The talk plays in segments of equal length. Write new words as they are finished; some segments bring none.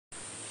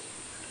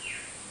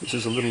This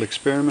is a little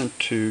experiment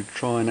to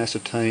try and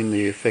ascertain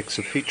the effects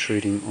of heat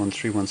treating on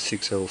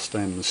 316L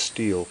stainless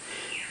steel.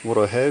 What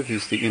I have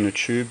is the inner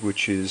tube,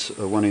 which is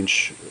a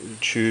 1-inch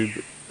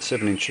tube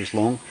 7 inches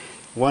long.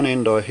 One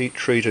end I heat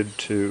treated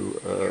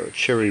to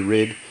cherry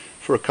red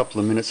for a couple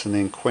of minutes and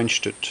then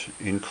quenched it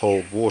in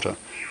cold water.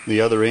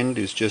 The other end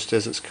is just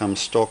as it's come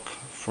stock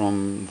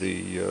from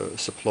the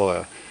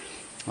supplier.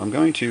 I'm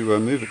going to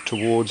move it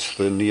towards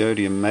the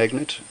neodymium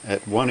magnet.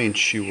 At 1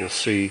 inch you will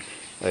see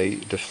a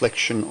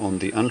deflection on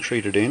the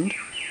untreated end,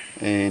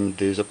 and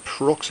there's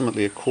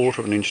approximately 1/4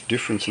 of an inch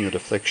difference in the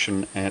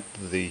deflection at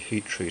the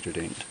heat treated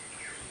end.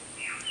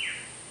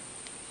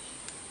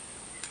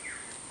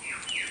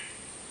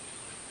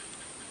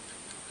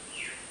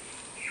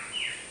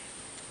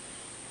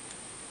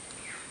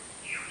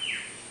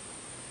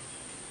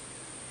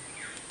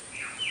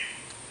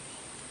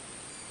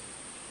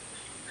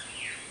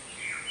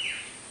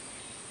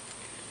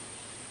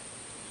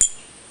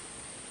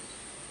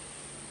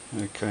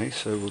 Okay,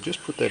 so we'll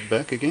just put that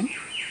back again.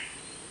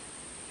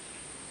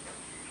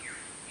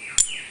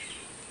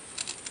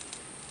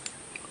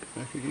 Put it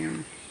back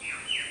again.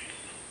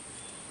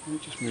 I'll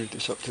just move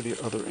this up to the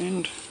other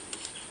end.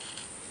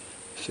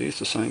 See, it's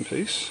the same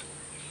piece.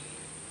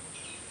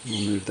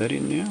 We'll move that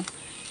in now.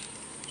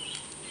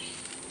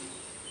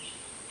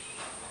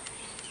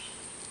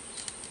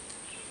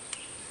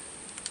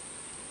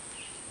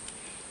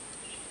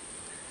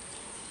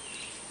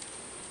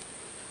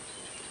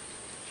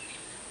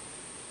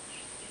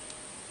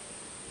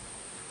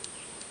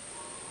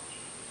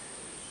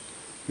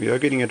 We are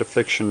getting a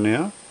deflection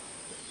now.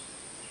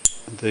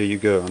 There you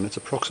go, and it's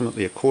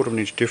approximately 1/4 of an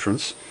inch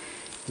difference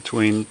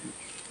between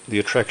the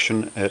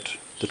attraction at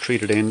the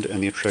treated end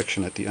and the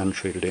attraction at the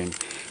untreated end.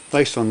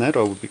 Based on that,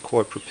 I would be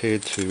quite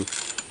prepared to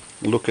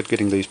look at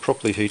getting these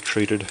properly heat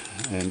treated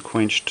and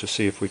quenched to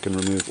see if we can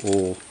remove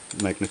all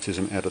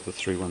magnetism out of the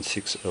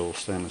 316L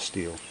stainless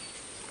steel.